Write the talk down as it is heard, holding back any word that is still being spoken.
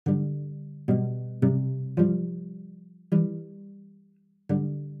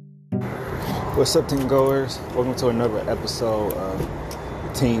What's up, team goers? Welcome to another episode of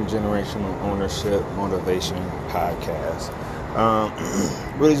Team Generational Ownership Motivation Podcast.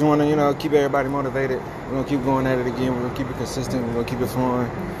 Really just want to, keep everybody motivated. We're going to keep going at it again. We're going to keep it consistent. We're going to keep it flowing.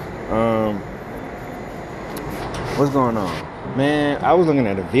 What's going on? Man, I was looking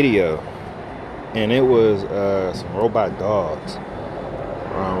at a video, and it was some robot dogs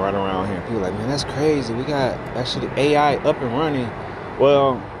right around here. People were like, man, that's crazy. We got actually AI up and running.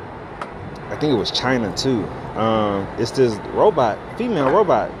 Well, I think it was China too. It's this female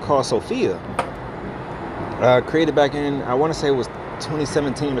robot called Sophia. Created back in, I want to say it was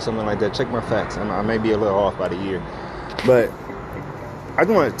 2017 or something like that. Check my facts. I may be a little off by the year. But I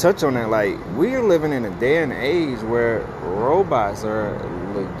just want to touch on that. Like, we're living in a day and age where robots are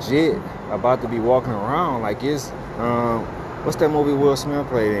legit about to be walking around. Like, it's, what's that movie Will Smith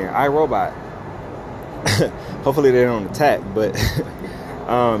played in? iRobot. Hopefully they don't attack, but...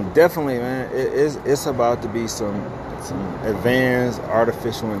 definitely, man, it's about to be some advanced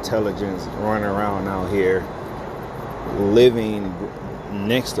artificial intelligence running around out here, living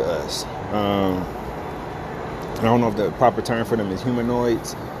next to us. I don't know if the proper term for them is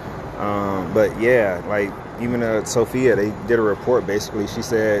humanoids, but yeah, like even Sophia, they did a report. Basically, she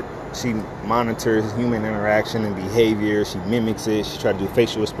said she monitors human interaction and behavior. She mimics it. She tried to do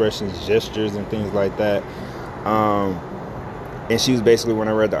facial expressions, gestures, and things like that. And she was basically, when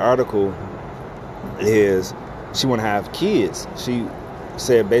I read the article, is she want to have kids. She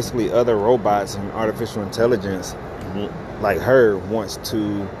said basically other robots and artificial intelligence like her wants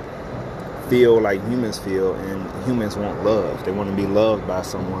to feel like humans feel, and humans want love. They want to be loved by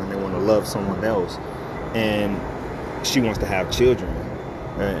someone. They want to love someone else. And she wants to have children.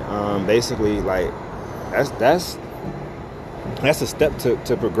 And basically, like, that's a step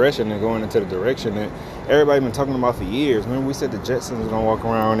to progression and going into the direction that everybody's been talking about for years. Remember, we said the Jetsons was gonna walk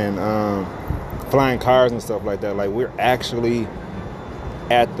around and flying cars and stuff like that. Like, we're actually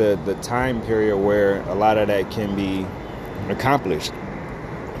at the time period where a lot of that can be accomplished.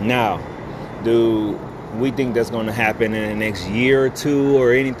 Now, do we think that's going to happen in the next year or two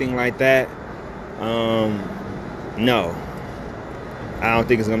or anything like that? No. I don't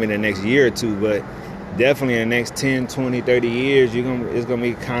think it's going to be the next year or two, but definitely in the next 10, 20, 30 years, it's going to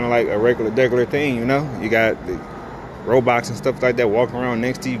be kind of like a regular thing, you know? You got the robots and stuff like that walking around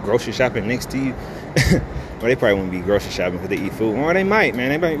next to you, grocery shopping next to you. Well, they probably wouldn't be grocery shopping because they eat food. Well, they might, man.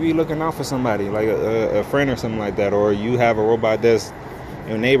 They might be looking out for somebody, like a friend or something like that. Or you have a robot that's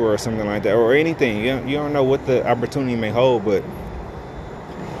your neighbor or something like that. Or anything. You don't know what the opportunity may hold. But,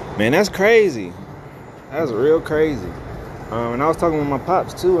 man, that's crazy. That's real crazy. And I was talking with my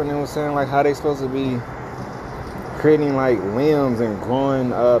pops too, and they were saying like how they supposed to be creating like limbs and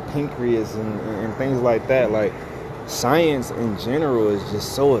growing pancreas and things like that. Like, science in general is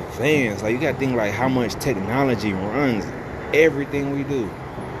just so advanced. Like, you got to think like how much technology runs everything we do,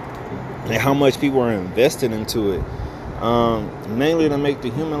 and how much people are invested into it. Mainly to make the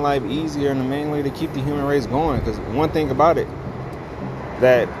human life easier, and mainly to keep the human race going. Because one thing about it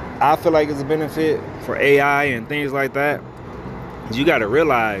that I feel like is a benefit for AI and things like that, you got to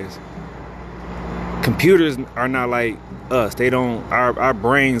realize computers are not like us. They don't. Our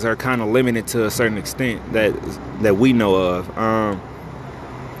brains are kind of limited to a certain extent that we know of.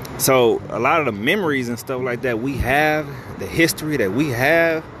 So a lot of the memories and stuff like that we have, the history that we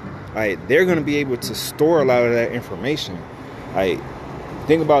have, like, they're gonna be able to store a lot of that information. Like,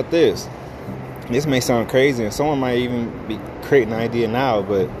 think about this. This may sound crazy, and someone might even be creating an idea now,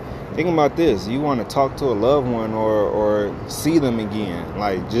 but think about this. You want to talk to a loved one or see them again.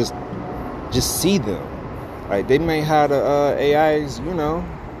 Like, just see them. Like, they may have the AIs,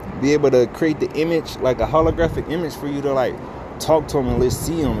 be able to create the image, like a holographic image for you to, like, talk to them and let's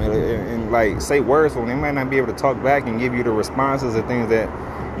see them and like, say words for them. They might not be able to talk back and give you the responses and things that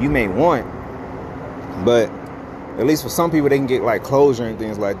you may want. But at least for some people, they can get, like, closure and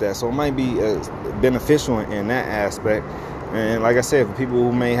things like that. So it might be beneficial in that aspect. And like I said, for people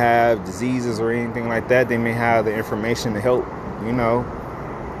who may have diseases or anything like that, they may have the information to help,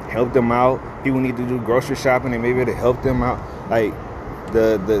 help them out. People need to do grocery shopping, and maybe to help them out. Like,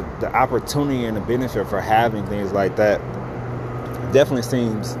 the opportunity and the benefit for having things like that definitely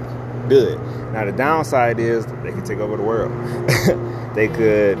seems good. Now, the downside is they could take over the world. They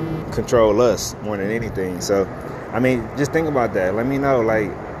could control us more than anything. So, I mean, just think about that. Let me know, like,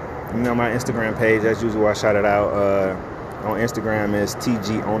 my Instagram page, as usual, I shout it out. On Instagram is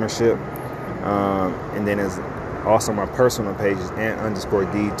TG Ownership. And then it's also my personal page is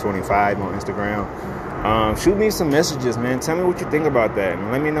ant_D25 on Instagram. Shoot me some messages, man. Tell me what you think about that.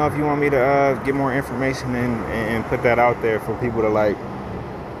 And let me know if you want me to get more information and put that out there for people to, like,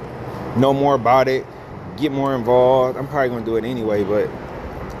 know more about it, get more involved. I'm probably going to do it anyway, but,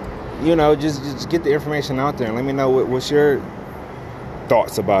 you know, just get the information out there and let me know what's your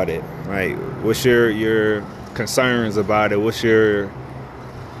thoughts about it. Like, what's your concerns about it? What's your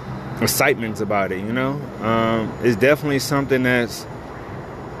excitements about it, you know? It's definitely something is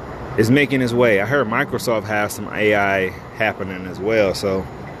making its way. I heard Microsoft has some AI happening as well, so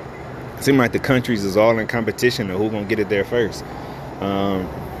it seems like the countries is all in competition of who's going to get it there first.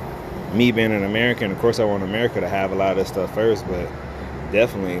 Me being an American, of course I want America to have a lot of this stuff first, but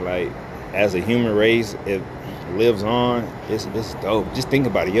definitely, like, as a human race, it lives on. It's dope. Just think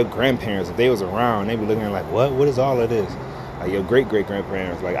about it. Your grandparents, if they was around, they'd be looking at like, what is all of this? Like, your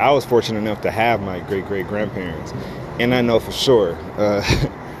great-great-grandparents. Like, I was fortunate enough to have my great-great-grandparents, and I know for sure,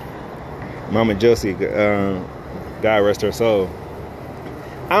 Mama Josie, God rest her soul,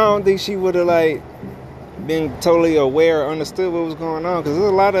 I don't think she would have, like, been totally aware or understood what was going on, because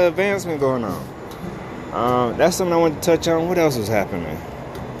there's a lot of advancement going on. That's something I wanted to touch on. What else was happening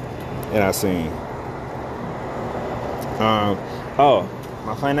that I seen?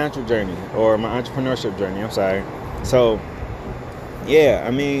 My financial journey, or my entrepreneurship journey, I'm sorry. So, yeah,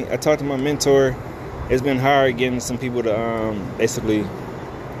 I mean, I talked to my mentor. It's been hard getting some people to basically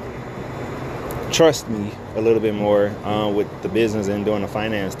trust me a little bit more with the business and doing the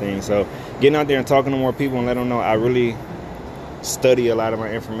finance thing. So getting out there and talking to more people and let them know I really study a lot of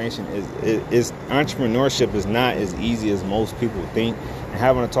my information. Is entrepreneurship is not as easy as most people think. And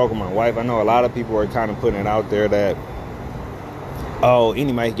having to talk with my wife, I know a lot of people are kind of putting it out there that, oh,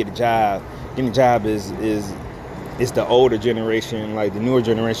 anybody can get a job. Getting a job is it's the older generation, like the newer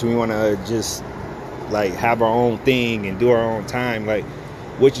generation. We want to just like have our own thing and do our own time, like,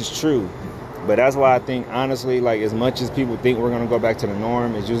 which is true. But that's why I think, honestly, like, as much as people think we're going to go back to the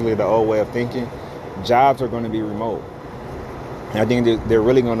norm, it's usually the old way of thinking. Jobs are going to be remote. And I think they're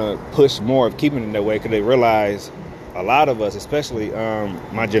really going to push more of keeping it that way, because they realize a lot of us, especially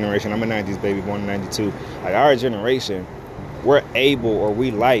my generation, I'm a 90s baby, born in 92, like our generation, we're able, or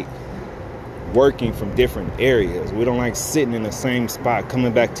we like working from different areas. We don't like sitting in the same spot,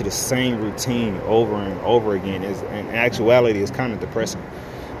 coming back to the same routine over and over again. In actuality, it's kind of depressing.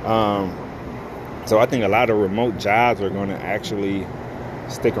 So I think a lot of remote jobs are going to actually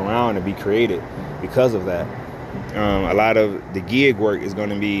stick around and be created because of that. A lot of the gig work is going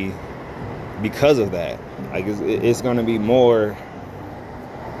to be because of that. Like, it's going to be more,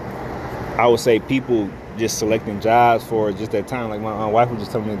 I would say, people just selecting jobs for just that time. Like, my wife was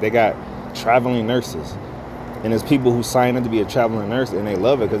just telling me they got traveling nurses. And there's people who sign up to be a traveling nurse, and they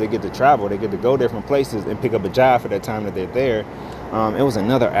love it because they get to travel. They get to go different places and pick up a job for that time that they're there. It was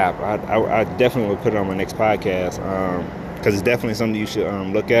another app. I definitely would put it on my next podcast because it's definitely something you should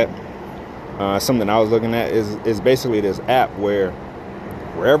look at. Something I was looking at is basically this app where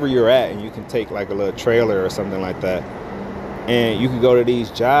wherever you're at, and you can take like a little trailer or something like that, and you can go to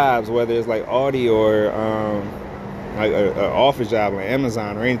these jobs, whether it's like Audi or like an office job like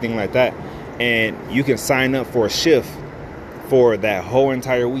Amazon or anything like that, and you can sign up for a shift for that whole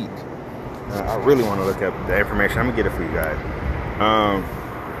entire week. I really want to look up the information. I'm gonna get it for you guys.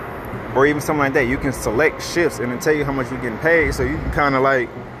 Or even something like that. You can select shifts and it'll tell you how much you're getting paid, so you can kind of like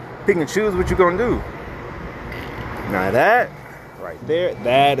pick and choose what you're gonna do. Now that right there,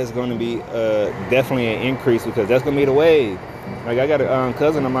 that is going to be definitely an increase, because that's gonna be the wave. Like, I got a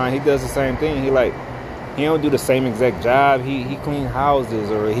cousin of mine. He does the same thing. He don't do the same exact job. He clean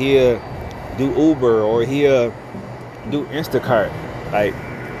houses, or he'll do Uber, or he'll do Instacart. Like,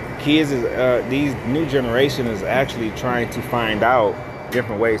 kids is these new generation is actually trying to find out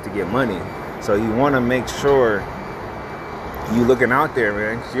different ways to get money. So you want to make sure you looking out there,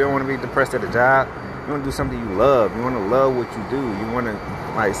 man. You don't want to be depressed at a job. You want to do something you love. You want to love what you do. You want to,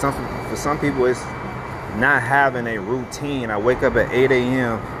 like, for some people, it's not having a routine. I wake up at 8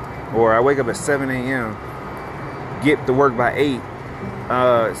 a.m. or I wake up at 7 a.m., get to work by 8,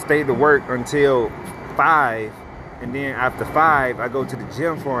 stay to work until 5, and then after 5, I go to the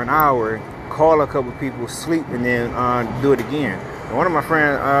gym for an hour, call a couple people, sleep, and then do it again. And one of my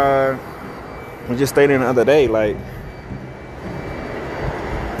friends was just stating the other day, like,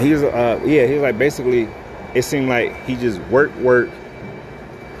 he was like, basically, it seemed like he just work,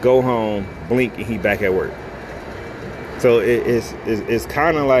 go home, blink, and he back at work. So it's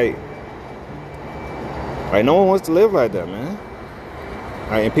kind of like no one wants to live like that, man.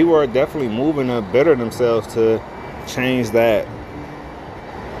 And people are definitely moving to better themselves to change that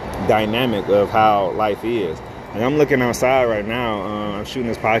dynamic of how life is. And I'm looking outside right now. I'm shooting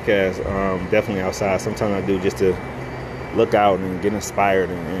this podcast definitely outside. Sometimes I do just to look out and get inspired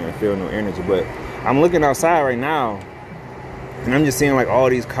and feel new energy. But I'm looking outside right now, And I'm just seeing like all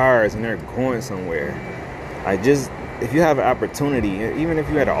these cars and they're going somewhere. If you have an opportunity, even if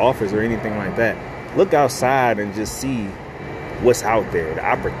you had an office or anything like that, look outside and just see what's out there, the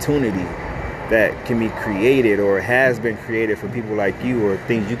opportunity that can be created or has been created for people like you, or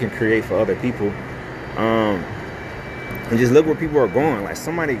things you can create for other people. And just look where people are going. Like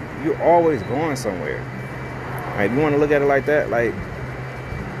you're always going somewhere. Like, you want to look at it like that, like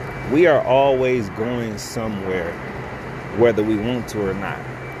we are always going somewhere, whether we want to or not.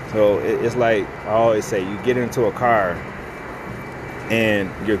 So it's like I always say, you get into a car and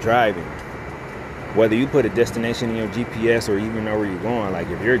you're driving. Whether you put a destination in your GPS or even know where you're going, like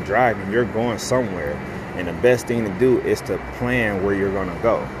if you're driving, you're going somewhere. And the best thing to do is to plan where you're going to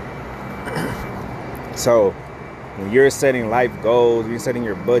go. So when you're setting life goals, when you're setting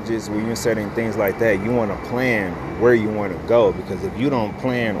your budgets, when you're setting things like that, you want to plan where you want to go. Because if you don't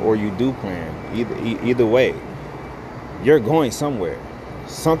plan or you do plan, either way, you're going somewhere.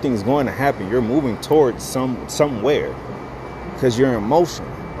 Something's going to happen. You're moving towards somewhere because you're in motion.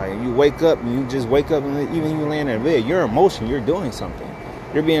 Like you wake up and you just wake up, and even you land in bed, you're in motion. You're doing something.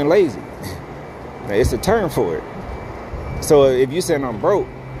 You're being lazy. Like, it's a term for it. So if you saying I'm broke,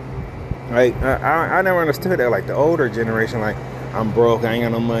 like I never understood that. Like the older generation, like I'm broke, I ain't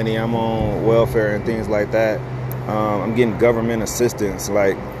got no money, I'm on welfare and things like that. I'm getting government assistance.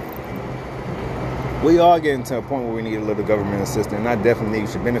 Like, we all getting to a point where we need a little government assistance, and I definitely think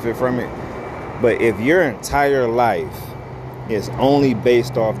you should benefit from it. But if your entire life is only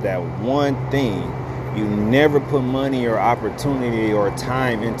based off that one thing, you never put money or opportunity or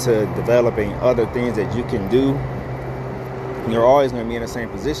time into developing other things that you can do, you're always going to be in the same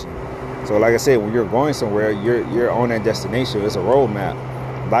position. So like I said, when you're going somewhere, you're on that destination. It's a roadmap.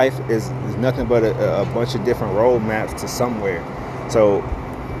 Life is nothing but a bunch of different roadmaps to somewhere. So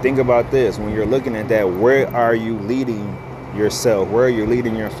think about this. When you're looking at that, where are you leading yourself? Where are you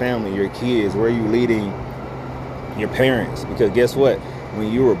leading your family, your kids? Where are you leading your parents? Because guess what?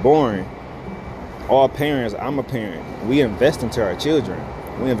 When you were born, all parents, I'm a parent, we invest into our children.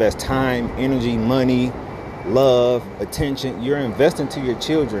 We invest time, energy, money, love, attention. You're investing to your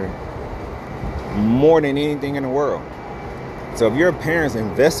children more than anything in the world. So if your parents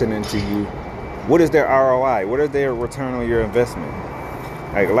invested into you, what is their ROI? What is their return on your investment?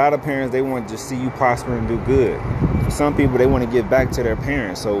 Like a lot of parents, they want to just see you prosper and do good. For some people, they want to give back to their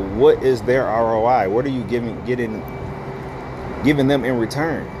parents. So what is their ROI? What are you giving them in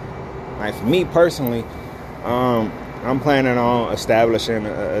return? Like for me personally, I'm planning on establishing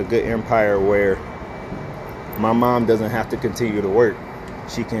a good empire where my mom doesn't have to continue to work.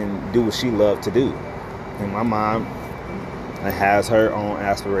 She can do what she loves to do. And my mom has her own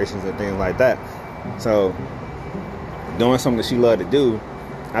aspirations and things like that. So doing something that she loves to do,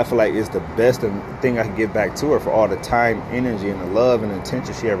 I feel like it's the best thing I can give back to her for all the time, energy, and the love and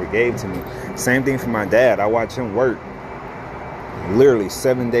attention she ever gave to me. Same thing for my dad. I watch him work literally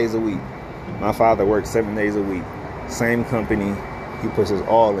 7 days a week. My father works 7 days a week. Same company he puts his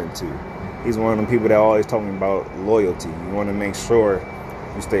all into. He's one of them people that always talking about loyalty. You want to make sure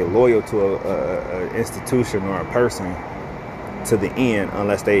you stay loyal to a institution or a person to the end,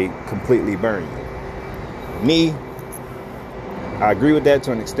 unless they completely burn you. Me, I agree with that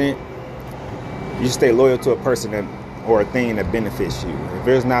to an extent. You should stay loyal to a person or a thing that benefits you. If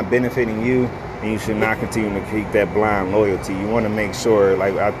it's not benefiting you, then you should not continue to keep that blind loyalty. You want to make sure,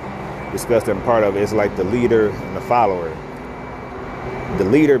 like I discussed in part of it, it's like the leader and the follower. The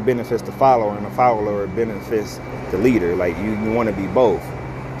leader benefits the follower, and the follower benefits the leader. Like you want to be both.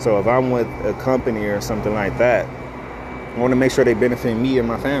 So if I'm with a company or something like that, I want to make sure they benefit me and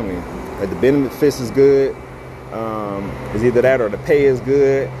my family. Like the benefits is good. It's either that or the pay is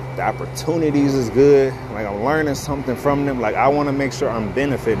good. The opportunities is good. Like I'm learning something from them. Like I want to make sure I'm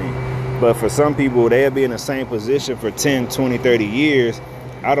benefiting. But for some people, they'll be in the same position for 10, 20, 30 years.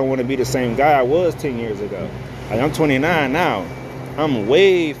 I don't want to be the same guy I was 10 years ago. Like I'm 29 now. I'm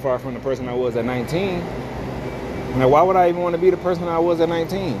way far from the person I was at 19. Like, why would I even want to be the person I was at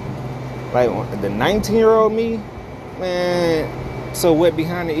 19? Like, the 19-year-old me, man, so wet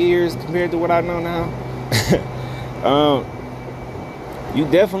behind the ears compared to what I know now. You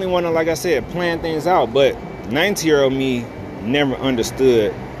definitely want to, like I said, plan things out. But 19-year-old me never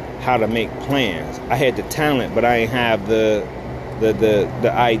understood how to make plans. I had the talent, but I didn't have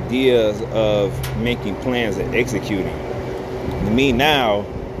the ideas of making plans and executing. Me now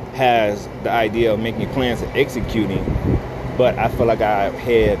has the idea of making plans and executing, but I feel like I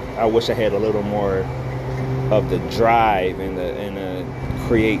wish I had a little more of the drive and the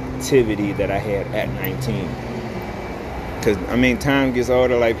creativity that I had at 19. Because, I mean, time gets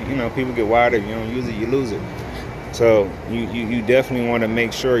older, like, you know, people get wider. If you don't use it, you lose it. So you definitely want to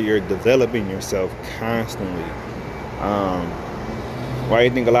make sure you're developing yourself constantly. Why do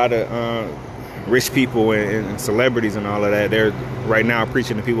you think a lot of rich people and celebrities and all of that, they're right now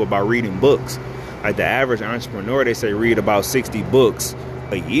preaching to people about reading books? Like the average entrepreneur, they say read about 60 books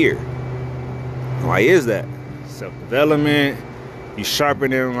a year. Why is that? Self-development, you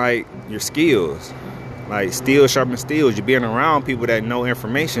sharpening like your skills. Like steel sharpens steels. You're being around people that know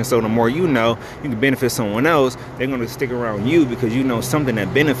information, so the more you know, you can benefit someone else. They're going to stick around you because you know something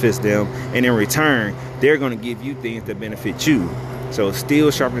that benefits them, and in return, they're going to give you things that benefit you. So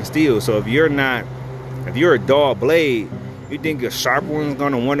steel sharpens steel. So if you're a dull blade, you think a sharp one's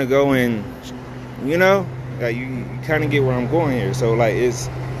going to want to go and, you kind of get where I'm going here. So like it's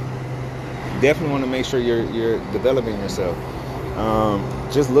definitely want to make sure you're developing yourself.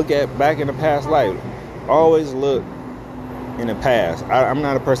 Just look back in the past life. Always look in the past. I'm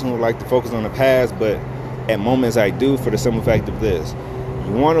not a person who like to focus on the past, but at moments I do, for the simple fact of this.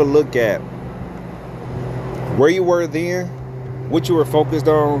 You want to look at where you were then, what you were focused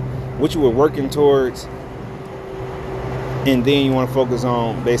on, what you were working towards, and then you want to focus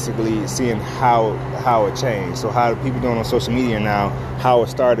on basically seeing how it changed. So how people doing on social media now, how it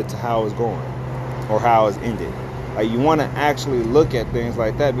started to how it's going, or how it's ended. Like you want to actually look at things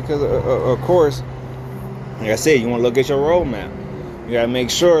like that because, of course, like I said, you want to look at your roadmap. You got to make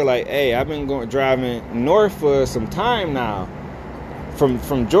sure, like, hey, I've been driving north for some time now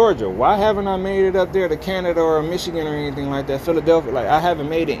from Georgia. Why haven't I made it up there to Canada or Michigan or anything like that? Philadelphia, like I haven't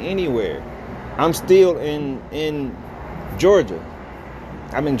made it anywhere. I'm still in Georgia.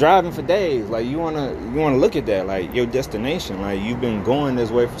 I've been driving for days. Like you wanna look at that, like your destination. Like you've been going this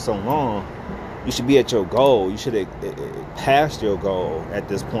way for so long. You should be at your goal. You should have passed your goal at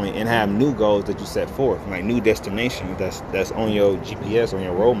this point and have new goals that you set forth, like new destinations that's on your GPS, on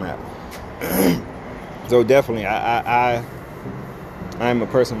your roadmap. So definitely, I'm a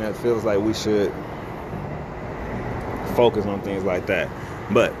person that feels like we should focus on things like that.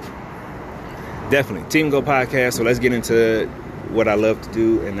 But definitely, Team Go Podcast. So let's get into what I love to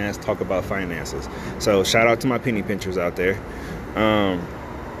do, and that's talk about finances. So shout out to my penny pinchers out there.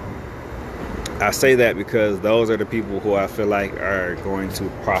 I say that because those are the people who I feel like are going to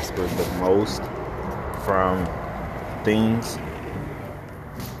prosper the most from things.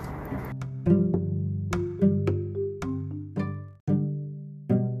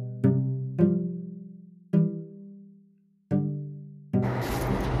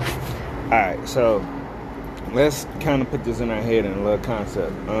 Alright, so let's kind of put this in our head in a little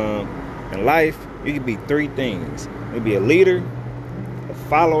concept. In life, you can be three things. You can be a leader, a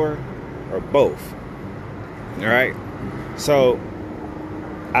follower, or both. All right. So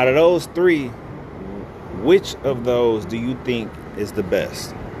out of those three, which of those do you think is the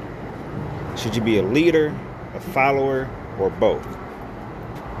best? Should you be a leader, a follower, or both?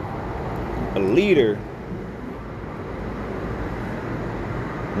 A leader,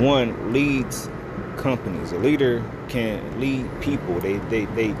 one, leads companies. A leader can lead people. They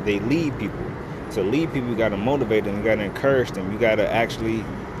lead people. To lead people, you got to motivate them. You got to encourage them. You got to actually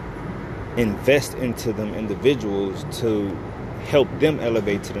invest into them individuals to help them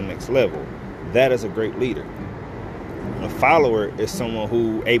elevate to the next level. That is a great leader. A follower is someone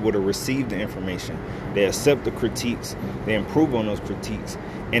who able to receive the information. They accept the critiques, they improve on those critiques,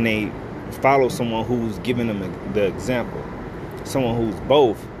 and they follow someone who's giving them the example. Someone who's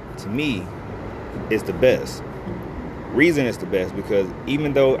both, to me, is the best. Reason is the best because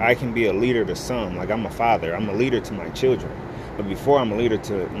even though I can be a leader to some, like I'm a father, I'm a leader to my children. But before I'm a leader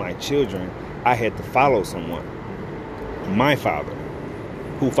to my children, I had to follow someone, my father,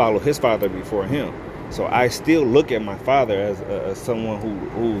 who followed his father before him. So I still look at my father as someone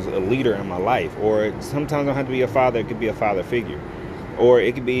who's a leader in my life. Or sometimes I don't have to be a father, it could be a father figure. Or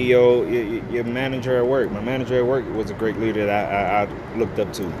it could be your manager at work. My manager at work was a great leader that I looked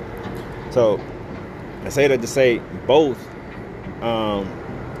up to. So I say that to say both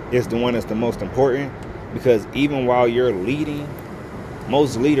is the one that's the most important. Because even while you're leading,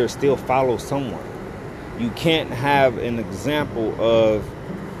 most leaders still follow someone. You can't have an example of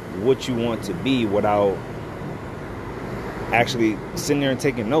what you want to be without actually sitting there and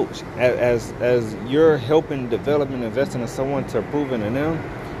taking notes. As you're helping develop and invest in someone to improve in them,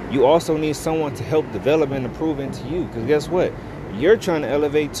 you also need someone to help develop and improve into you. Because guess what? You're trying to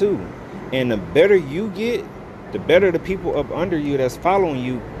elevate too. And the better you get, the better the people up under you that's following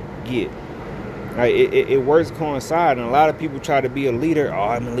you get. Like it works coincide, and a lot of people try to be a leader. Oh,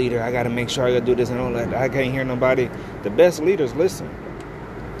 I'm a leader. I got to make sure I got to do this and all that. I can't hear nobody. The best leaders listen.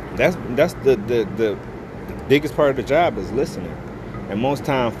 That's the biggest part of the job is listening. And most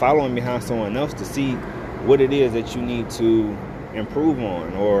time following behind someone else to see what it is that you need to improve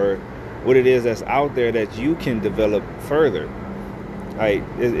on, or what it is that's out there that you can develop further. Like,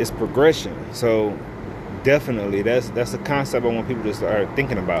 it's progression. So definitely that's a concept I want people to start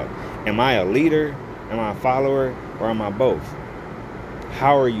thinking about. Am I a leader? Am I a follower? Or am I both?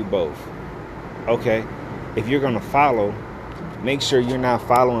 How are you both? Okay, if you're going to follow, make sure you're not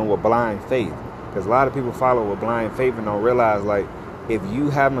following with blind faith. Because a lot of people follow with blind faith and don't realize, like, if you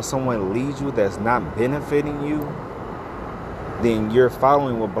having someone lead you that's not benefiting you, then you're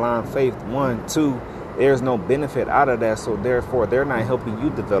following with blind faith. 1, 2, there's no benefit out of that. So therefore, they're not helping you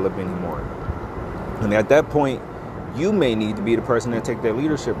develop anymore. And at that point, you may need to be the person that take that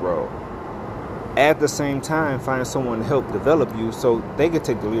leadership role. At the same time, find someone to help develop you so they could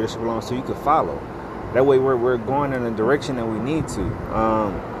take the leadership along so you could follow. That way we're going in the direction that we need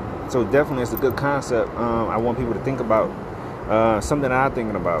to. So definitely it's a good concept. I want people to think about something that I'm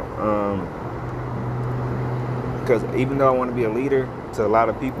thinking about. Because even though I want to be a leader to a lot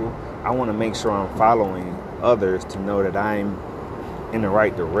of people, I want to make sure I'm following others to know that I'm in the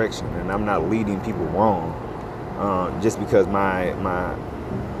right direction and I'm not leading people wrong just because I'm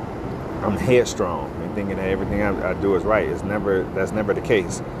headstrong and thinking that everything I do is right. That's never the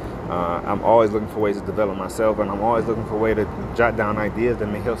case. I'm always looking for ways to develop myself, and I'm always looking for a way to jot down ideas that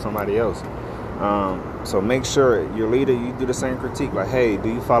may help somebody else. So make sure your leader, you do the same critique. Like, hey, do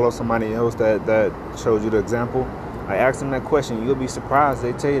you follow somebody else that shows you the example? I ask them that question. You'll be surprised.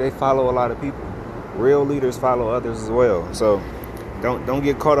 They tell you they follow a lot of people. Real leaders follow others as well. So don't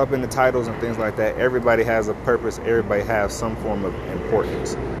get caught up in the titles and things like that. Everybody has a purpose. Everybody has some form of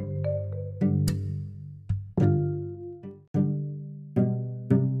importance.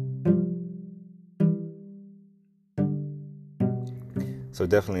 So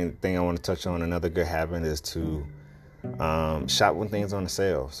definitely the thing I want to touch on, another good habit, is to shop when things are on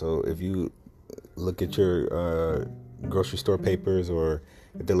sale. So if you look at your grocery store papers, or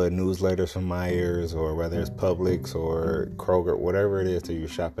the little newsletters from Myers, or whether it's Publix or Kroger, whatever it is that you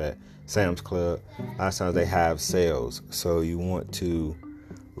shop at, Sam's Club, a lot of times they have sales. So you want to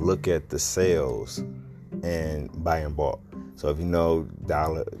look at the sales and buy in bulk. So if you know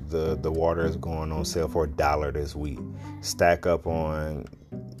the water is going on sale for $1 this week, stack up on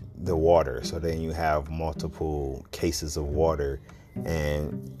the water. So then you have multiple cases of water,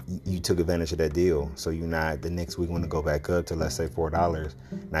 and you took advantage of that deal. So you're not, the next week when it go back up to, let's say, $4,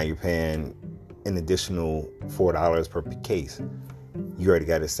 now you're paying an additional $4 per case. You already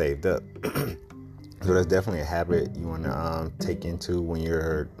got it saved up. So that's definitely a habit you want to take into when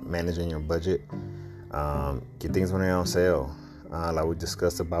you're managing your budget. Get things when they're on sale. Like we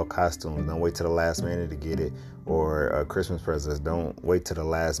discussed about costumes, don't wait till the last minute to get it. Or Christmas presents, don't wait till the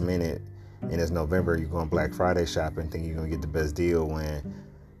last minute and it's November, you're going Black Friday shopping thinking you're going to get the best deal, when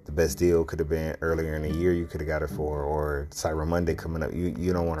the best deal could have been earlier in the year you could have got it for, or Cyber Monday coming up.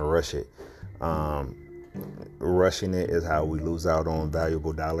 You don't want to rush it. Rushing it is how we lose out on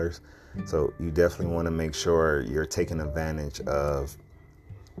valuable dollars. So you definitely want to make sure you're taking advantage of,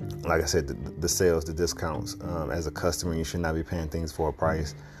 like I said, the sales, the discounts. As a customer, you should not be paying things for a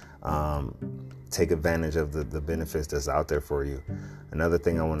price. Take advantage of the benefits that's out there for you. Another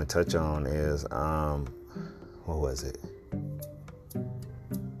thing I want to touch on is, what was it?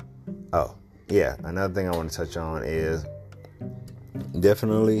 Oh, yeah. Another thing I want to touch on is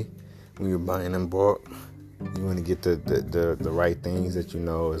definitely when you're buying in bulk, you want to get the right things that you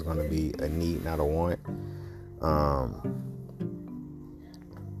know is going to be a need, not a want. I'm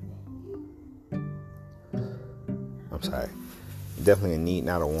sorry. Definitely a need,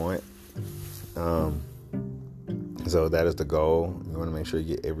 not a want. So that is the goal. You want to make sure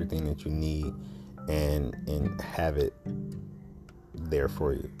you get everything that you need and have it there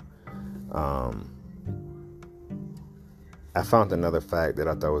for you. I found another fact that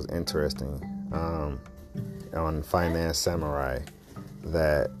I thought was interesting on Finance Samurai,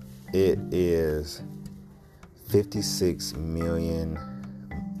 that it is 56 million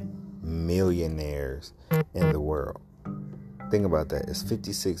millionaires in the world. Think about that. It's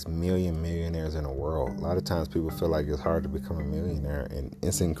 56 million millionaires in the world. A lot of times people feel like it's hard to become a millionaire, and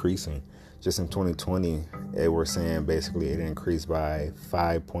it's increasing. Just in 2020, they were saying basically it increased by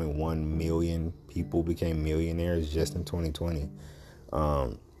 5.1 million people became millionaires just in 2020.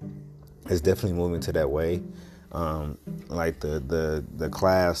 It's definitely moving to that way. Like the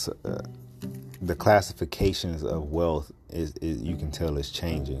classifications of wealth is you can tell it's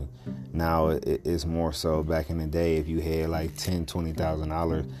changing. Now it's more so. Back in the day, if you had like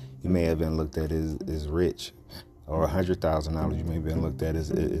 $10,000-$20,000, you may have been looked at as rich, or $100,000, you may have been looked at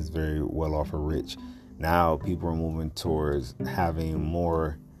as very well off or rich. Now people are moving towards having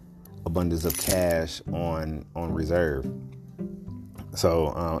more abundance of cash on reserve.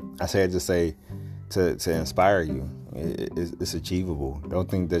 So I just say to inspire you. It's achievable. Don't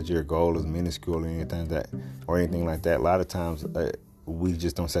think that your goal is minuscule or anything like that. A lot of times we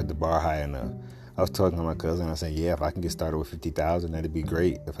just don't set the bar high enough. I was talking to my cousin. I said, "Yeah, if I can get started with 50,000, that'd be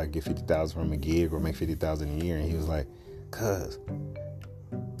great. If I get 50,000 from a gig or make 50,000 a year." And he was like, "Cuz,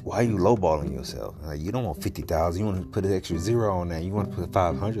 why are you lowballing yourself? Like, you don't want 50,000. You want to put an extra zero on that. You want to put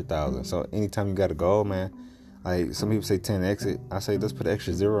 500,000. So anytime you got a goal, man, like some people say 10x it. I say let's put an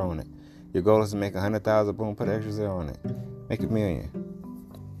extra zero on it. Your goal is to make 100,000. Boom, put an extra zero on it. Make $1 million.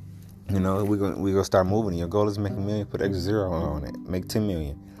 You know, we gonna start moving. Your goal is to make $1 million. Put an extra zero on it. Make 10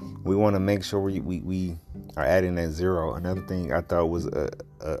 million. We want to make sure we are adding that zero. Another thing I thought was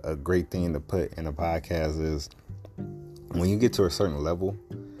a great thing to put in a podcast is when you get to a certain level,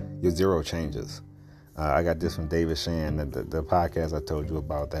 your zero changes. I got this from David Shan, the podcast I told you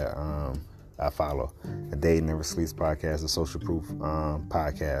about that I follow. A Day Never Sleeps podcast, a Social Proof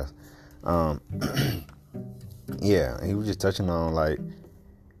podcast. Yeah, he was just touching on, like,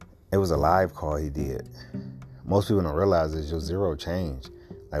 it was a live call he did. Most people don't realize is your zero change.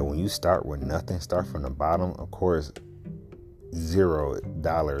 Like, when you start with nothing, start from the bottom, of course,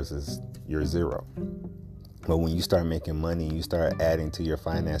 $0 is your zero. But when you start making money, you start adding to your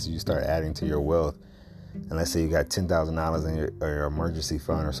finances, you start adding to your wealth, and let's say you got $10,000 in your emergency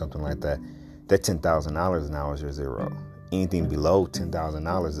fund or something like that, that $10,000 now is your zero. Anything below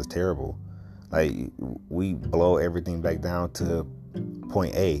 $10,000 is terrible. Like, we blow everything back down to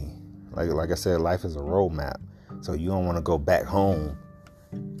point A. Like I said, life is a roadmap. So you don't want to go back home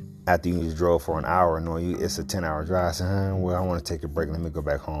after you just drove for an hour, knowing it's a 10-hour drive. So, well, I want to take a break. Let me go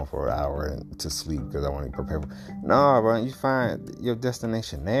back home for an hour to sleep because I want to prepare. No, bro, you find your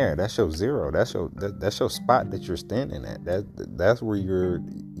destination there. That's your zero. That's your spot that you're standing at. That's where you're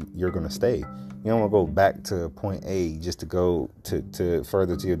gonna stay. You don't want to go back to point A just to go to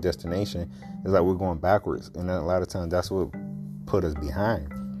further to your destination. It's like we're going backwards, and a lot of times that's what put us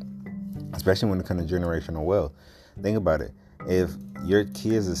behind, especially when it comes to generational wealth. Think about it. If your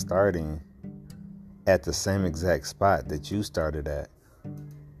kids are starting at the same exact spot that you started at,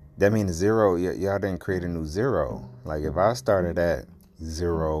 that means zero. Y'all didn't create a new zero. Like, if I started at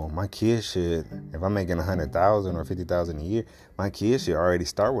zero, my kids should, if I'm making 100,000 or 50,000 a year, my kids should already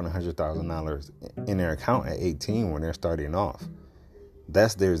start with $100,000 in their account at 18 when they're starting off.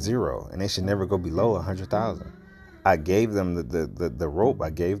 That's their zero, and they should never go below 100,000. I gave them the rope. I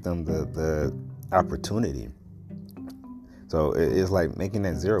gave them the opportunity. So it's like making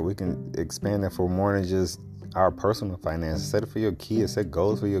that zero. We can expand that for more than just our personal finances. Set it for your kids. Set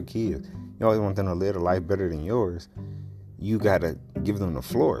goals for your kids. You always want them to live a life better than yours. You got to give them the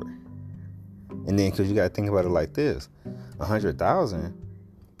floor. And then, because you got to think about it like this, 100,000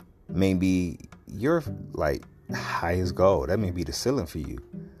 may be your, like, highest goal. That may be the ceiling for you.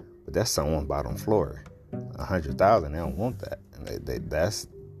 But that's someone's bottom floor. 100,000, they don't want that. And that's,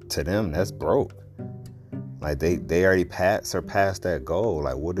 to them, that's broke. Like, they already surpassed that goal.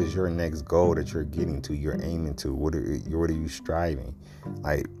 Like, what is your next goal that you're getting to, you're aiming to? What are you striving?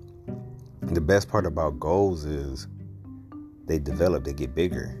 Like, the best part about goals is they develop, they get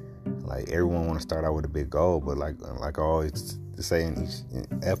bigger. Like, everyone want to start out with a big goal, but like I always say in each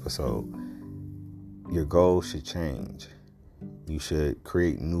episode, your goals should change. You should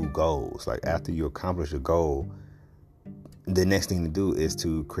create new goals. Like, after you accomplish a goal, the next thing to do is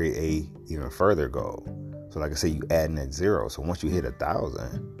to create a even further goal. So, like I said, you add that zero. So once you hit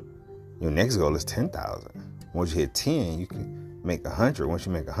 1,000, your next goal is 10,000. Once you hit 10, you can make 100. Once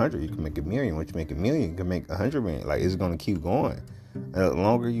you make 100, you can make $1 million. Once you make $1 million, you can make 100 million. Like, it's going to keep going. And the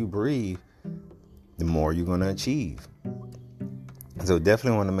longer you breathe, the more you're going to achieve. So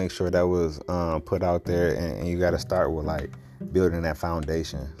definitely want to make sure that was put out there, and you got to start with, like, building that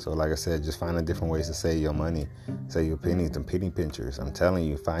foundation. So, like I said, just finding different ways to save your money, save your pennies, them penny pinchers. I'm telling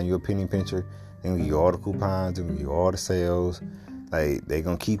you, find you a penny pincher. They're going to give you all the coupons, they're going to give you all the sales. Like, they're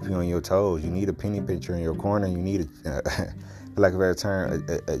going to keep you on your toes. You need a penny pincher in your corner. You need, for lack of a better term,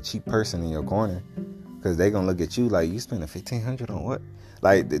 a cheap person in your corner. Because they're going to look at you like, you spending $1,500 on what?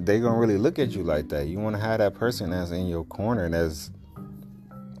 Like, they're going to really look at you like that. You want to have that person that's in your corner that's,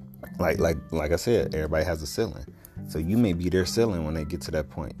 like I said, everybody has a ceiling. So you may be their ceiling when they get to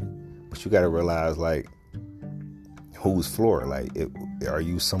that point. But you got to realize, like, whose floor? Like, are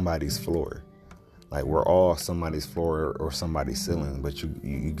you somebody's floor? Like, we're all somebody's floor or somebody's ceiling. But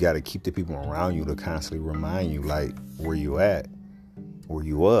you got to keep the people around you to constantly remind you, like, where you at, where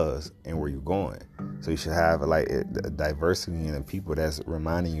you was, and where you going. So you should have, like, a diversity in the people that's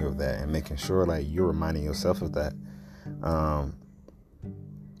reminding you of that, and making sure, like, you're reminding yourself of that.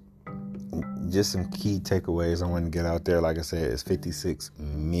 just some key takeaways I want to get out there. Like I said, it's 56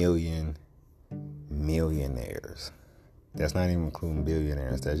 million millionaires. That's not even including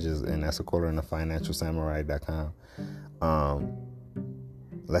billionaires. That's according to financialsamurai.com.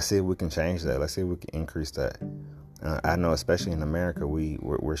 Let's see if we can change that. Let's see if we can increase that. I know, especially in America,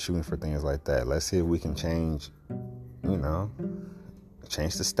 we're shooting for things like that. Let's see if we can change the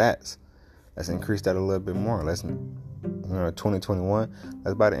stats. Let's increase that a little bit more. 2021,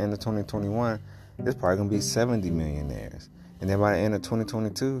 that's by the end of 2021, there's probably going to be 70 millionaires. And then by the end of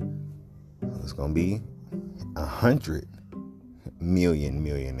 2022, it's going to be 100 million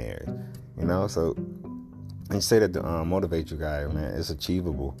millionaires. So and you say that to motivate you guys, man. It's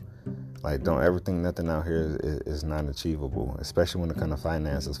achievable. Like, don't ever think nothing out here is not achievable, especially when it comes to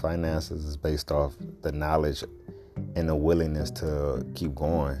finances. Finances is based off the knowledge and the willingness to keep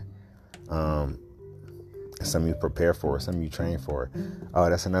going. Some you prepare for, some you train for. Oh,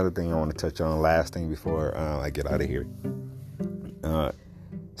 that's another thing I want to touch on. Last thing before I get out of here.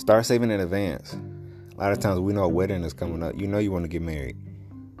 Start saving in advance. A lot of times we know a wedding is coming up. You know you want to get married.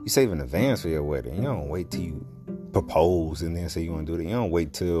 You save in advance for your wedding. You don't wait till you propose and then say you want to do it. You don't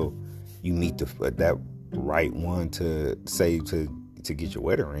wait till you meet that right one to save to get your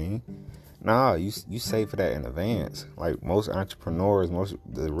wedding ring. Nah, you save for that in advance. Like most entrepreneurs,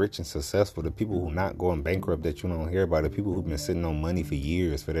 the rich and successful, the people who not going bankrupt that you don't hear about, the people who've been sitting on money for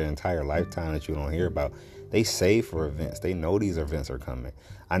years, for their entire lifetime that you don't hear about, they save for events. They know these events are coming.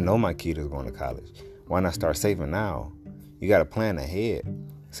 I know my kid is going to college. Why not start saving now? You got to plan ahead.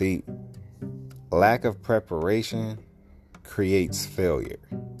 See, lack of preparation creates failure.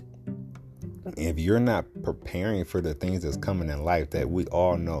 If you're not preparing for the things that's coming in life that we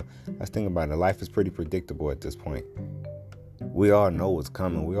all know, let's think about it. Life is pretty predictable at this point. We all know what's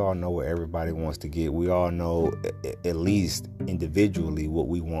coming. We all know what everybody wants to get. We all know, at least individually, what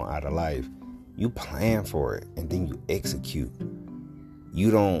we want out of life. You plan for it and then you execute.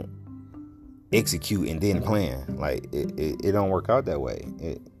 You don't execute and then plan. Like it don't work out that way.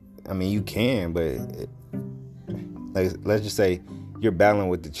 You can, but let's just say you're battling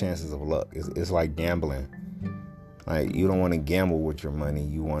with the chances of luck. It's like gambling. Like, you don't want to gamble with your money.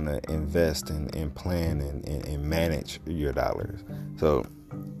 You want to invest and plan and manage your dollars. So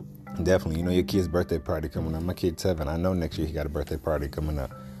definitely, your kid's birthday party coming up. My kid's 7. I know next year he got a birthday party coming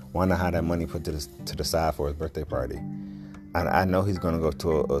up. Why not have that money put to the side for his birthday party? I know he's going to go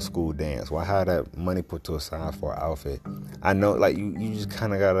to a school dance. Why have that money put to a side for an outfit? I know, like, you just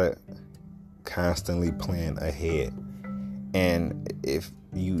kind of got to constantly plan ahead. And if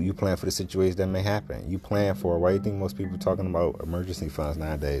you plan for the situation that may happen, you plan for, why do you think most people are talking about emergency funds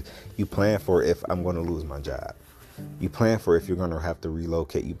nowadays? You plan for if I'm going to lose my job. You plan for if you're going to have to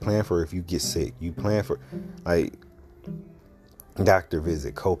relocate. You plan for if you get sick. You plan for, like, doctor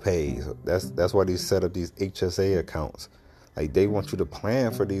visit, co-pays. That's why they set up these HSA accounts. Like, they want you to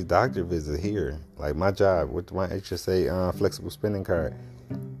plan for these doctor visits here. Like my job with my HSA flexible spending card.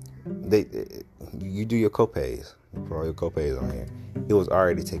 You do your co-pays. You put all your co-pays on here. It was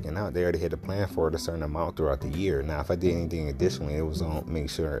already taken out. They already had to plan for it a certain amount throughout the year. Now, if I did anything additionally, it was on make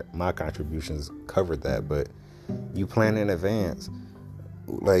sure my contributions covered that. But you plan in advance.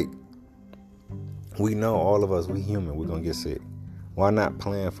 Like, we know, all of us, we human, we're going to get sick. Why not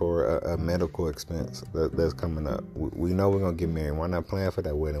plan for a medical expense that's coming up? We know we're going to get married. Why not plan for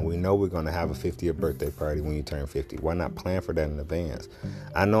that wedding? We know we're going to have a 50th birthday party when you turn 50. Why not plan for that in advance?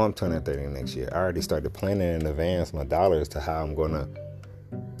 I know I'm turning 30 next year. I already started planning in advance my dollars to how I'm going to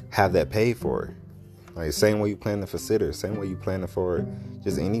have that paid for. Like, same way you planning for sitters, same way you planning for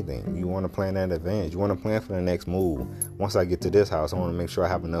just anything. You want to plan that in advance. You want to plan for the next move. Once I get to this house, I want to make sure I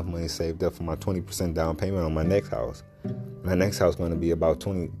have enough money saved up for my 20% down payment on my next house. My next house is going to be about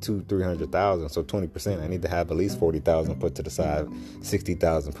 $300,000. So 20%, I need to have at least $40,000 put to the side,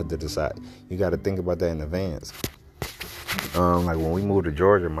 $60,000 put to the side. You got to think about that in advance. Like when we moved to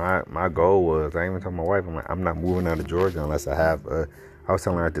Georgia, my goal was, I even told my wife, I'm not moving out of Georgia unless I have I was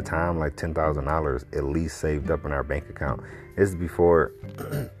telling her at the time, like $10,000 at least saved up in our bank account. This is before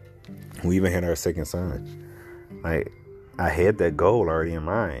we even had our second son. Like, I had that goal already in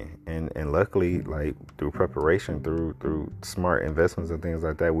mind, and luckily, like, through preparation, through smart investments and things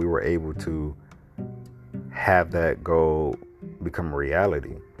like that, we were able to have that goal become a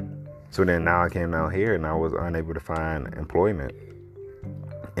reality. So then now I came out here and I was unable to find employment,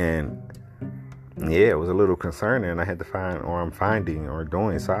 and yeah, it was a little concerning. I had to find, or I'm finding, or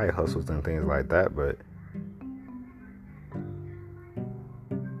doing side hustles and things like that, but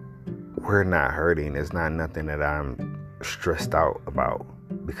we're not hurting. It's not nothing that I'm stressed out about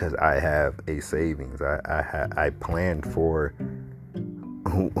because I have a savings. I planned for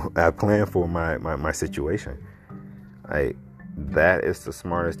I plan for my situation. Like, that is the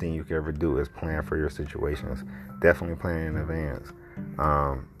smartest thing you can ever do, is plan for your situations. Definitely plan in advance.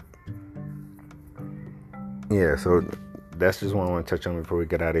 Yeah, so that's just what I want to touch on before we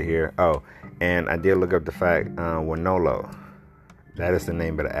get out of here. Oh, and I did look up the fact, Winolo. That is the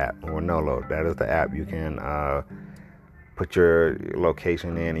name of the app, Winolo. That is the app you can put your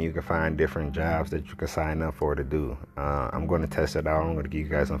location in, and you can find different jobs that you can sign up for to do. I'm going to test it out. I'm going to give you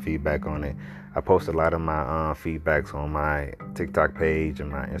guys some feedback on it. I post a lot of my feedbacks on my TikTok page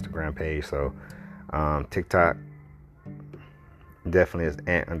and my Instagram page. So TikTok definitely is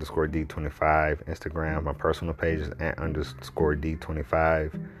 @_D25. Instagram, my personal page is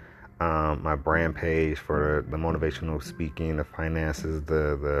 @_D25. My brand page for the motivational speaking, the finances,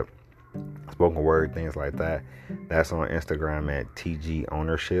 the spoken word, things like that, that's on Instagram at TG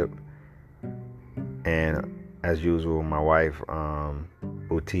Ownership. And as usual, my wife,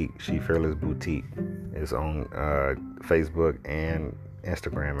 boutique, She Fearless Boutique, is on Facebook and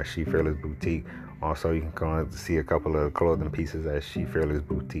Instagram at She Fearless Boutique. Also, you can go and see a couple of clothing pieces at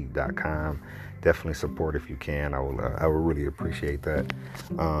SheFearlessBoutique.com. Definitely support if you can. I will really appreciate that.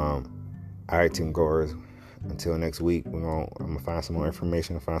 All right, team goers. Until next week, I'm gonna find some more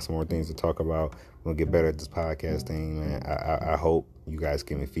information, find some more things to talk about. We'll get better at this podcast thing, man. I hope you guys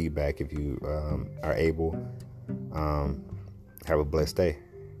give me feedback if you are able. Have a blessed day.